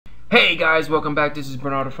Hey guys, welcome back. This is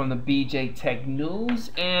Bernardo from the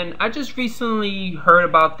BJTechNews, and I just recently heard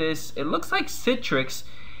about this. It looks like Citrix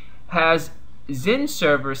has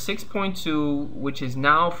XenServer 6.2, which is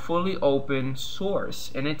now fully open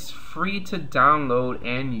source, and it's free to download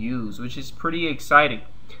and use, which is pretty exciting.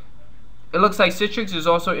 It looks like Citrix is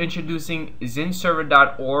also introducing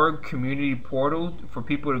XenServer.org community portal for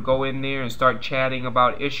people to go in there and start chatting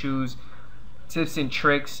about issues, tips and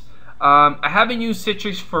tricks. I haven't used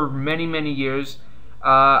Citrix for many years.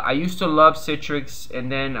 I used to love Citrix,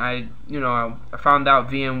 and then I found out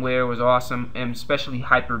VMware was awesome, and especially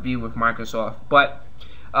Hyper-V with Microsoft. But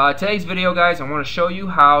today's video, guys, I want to show you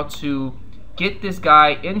how to get this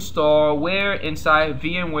guy installed inside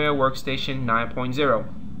VMware Workstation 9.0.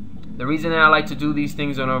 The reason that I like to do these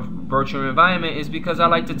things on a virtual environment is because I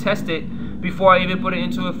like to test it before I even put it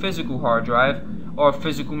into a physical hard drive or a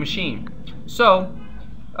physical machine. So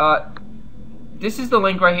this is the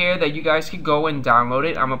link right here that you guys can go and download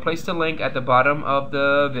it. I'm going to place the link at the bottom of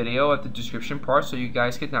the video at the description part so you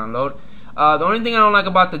guys can download. The only thing I don't like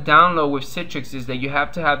about the download with Citrix is that you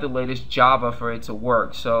have to have the latest Java for it to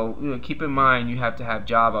work. So keep in mind you have to have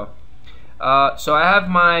Java. So I have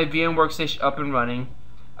my VMware Workstation up and running.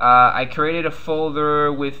 I created a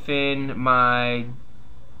folder within my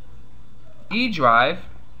E drive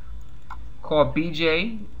called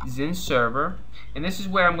BJTechNews, and this is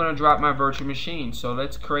where I'm going to drop my virtual machine. So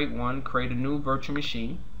let's create a new virtual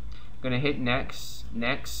machine. I'm going to hit next,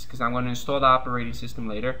 because I'm going to install the operating system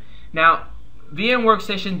later. Now, VMware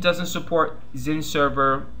Workstation doesn't support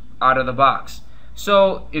XenServer out of the box.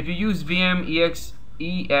 So if you use ESX,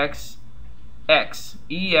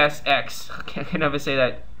 I can never say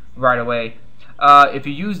that right away. If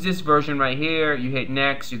you use this version right here, you hit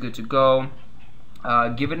next, you're good to go.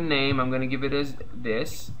 Give it a name. I'm going to give it as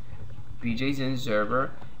this,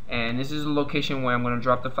 BJTechNews, and this is the location where I'm going to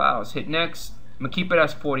drop the files. Hit next. I'm going to keep it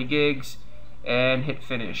as 40 gigs and hit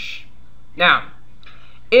finish. Now,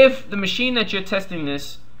 if the machine that you're testing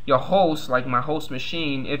this, your host, like my host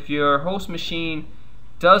machine, if your host machine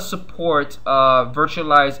does support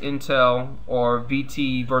virtualized Intel or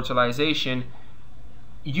VT virtualization,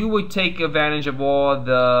 you would take advantage of all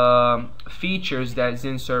the features that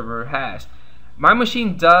XenServer has. My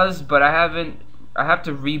machine does, but I have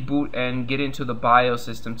to reboot and get into the BIOS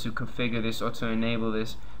system to configure this or to enable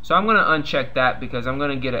this. So I'm going to uncheck that because I'm going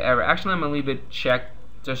to get an error. Actually, I'm going to leave it checked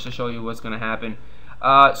just to show you what's going to happen.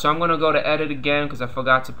 So I'm going to go to edit again because I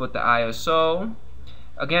forgot to put the ISO.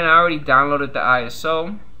 Again, I already downloaded the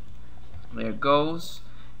ISO. There it goes.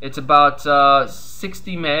 It's about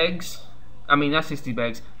 60 megs. I mean, not 60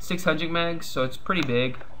 megs, 600 megs, so it's pretty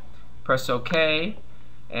big. Press OK.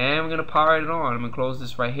 And we're going to power it on. I'm going to close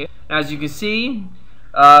this right here. Now, as you can see,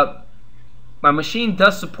 my machine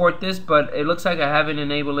does support this, but it looks like I haven't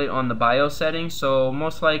enabled it on the BIOS settings, so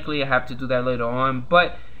most likely I have to do that later on.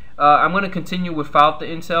 But I'm going to continue without the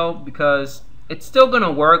Intel because it's still going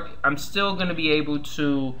to work. I'm still going to be able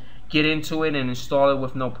to get into it and install it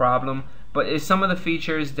with no problem. But it's some of the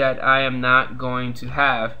features that I am not going to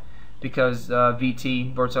have because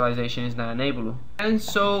VT virtualization is not enabled. And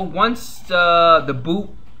so once the boot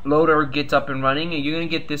loader gets up and running, and you're going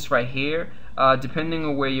to get this right here. Depending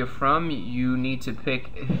on where you're from, you need to pick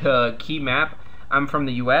a key map. I'm from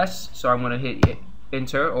the US, so I'm going to hit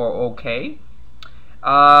enter or OK.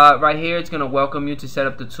 Right here, it's going to welcome you to set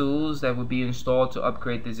up the tools that will be installed to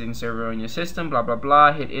upgrade the XenServer on your system, blah blah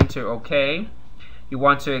blah. Hit enter, OK. You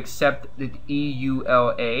want to accept the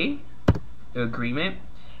EULA, the agreement.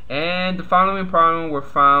 And the following problem were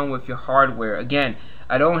found with your hardware. Again,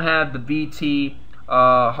 I don't have the VT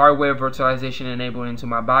hardware virtualization enabled into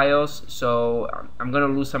my BIOS, so I'm going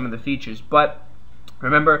to lose some of the features. But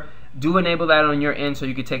remember, do enable that on your end so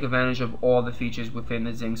you can take advantage of all the features within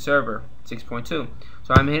the XenServer 6.2. So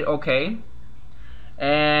I'm going to hit OK.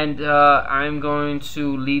 And I'm going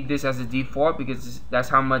to leave this as a default because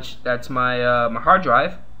that's my my hard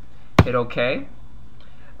drive. Hit OK.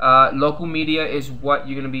 Local media is what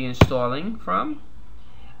you're going to be installing from.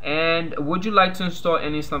 And would you like to install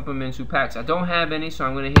any supplemental packs? I don't have any, so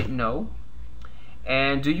I'm going to hit no.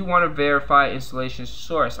 And do you want to verify installation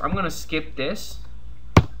source? I'm going to skip this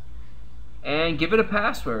and give it a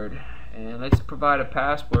password. And let's provide a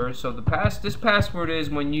password. So this password is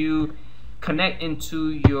when you connect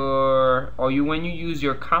into when you use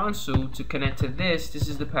your console to connect to this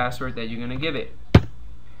is the password that you're going to give it.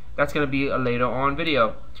 That's going to be a later on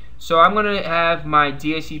video. So I'm going to have my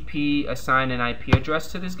DHCP assign an IP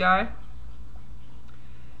address to this guy.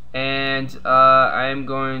 And I'm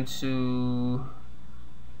going to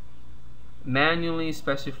manually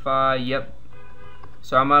specify,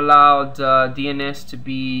 So I'm gonna allow the DNS to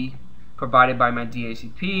be provided by my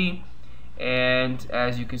DHCP, and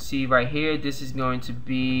as you can see right here, this is going to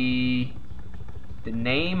be the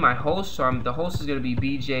name, my host. So the host is going to be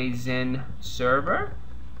BJTechNews,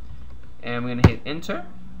 and I'm going to hit enter.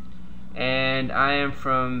 And I am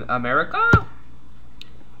from America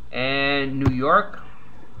and New York,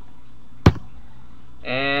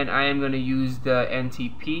 and I am going to use the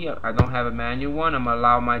NTP. I don't have a manual one. I'm going to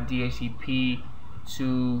allow my DHCP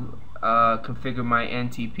to configure my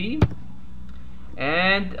NTP,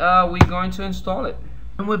 and we're going to install it.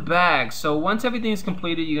 And we're back. So once everything is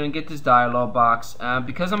completed, you're going to get this dialog box.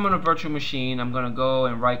 Because I'm on a virtual machine, I'm going to go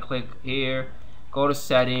and right click here, go to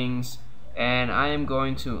settings, and I am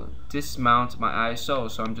going to dismount my ISO.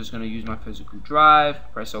 So I'm just going to use my physical drive,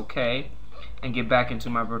 press OK, and get back into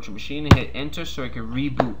my virtual machine and hit enter so it can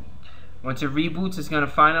reboot. Once it reboots, it's going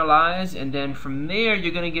to finalize, and then from there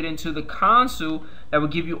you're going to get into the console that will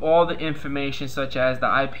give you all the information, such as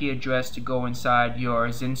the IP address to go inside your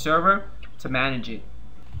XenServer to manage it.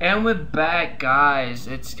 And we're back, guys.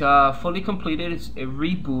 It's fully completed. It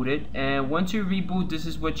rebooted, and once you reboot, this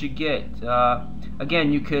is what you get.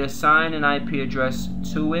 Again, you could assign an IP address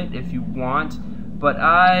to it if you want, but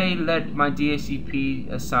I let my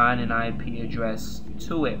DHCP assign an IP address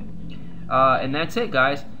to it. And that's it,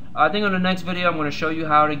 guys. I think on the next video I'm going to show you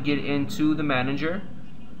how to get into the manager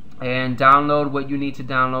and download what you need to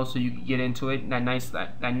download so you can get into it. That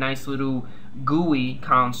nice little GUI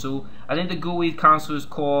console. I think the GUI console is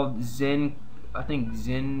called Xen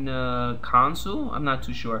console. I'm not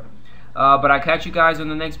too sure. But I'll catch you guys on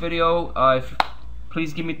the next video.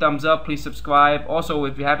 Please give me a thumbs up. Please subscribe. Also,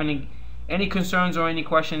 if you have any concerns or any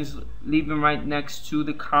questions, leave them right next to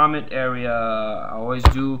the comment area. I always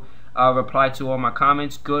do reply to all my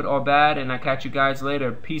comments, good or bad, and I'll catch you guys later.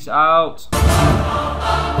 Peace out.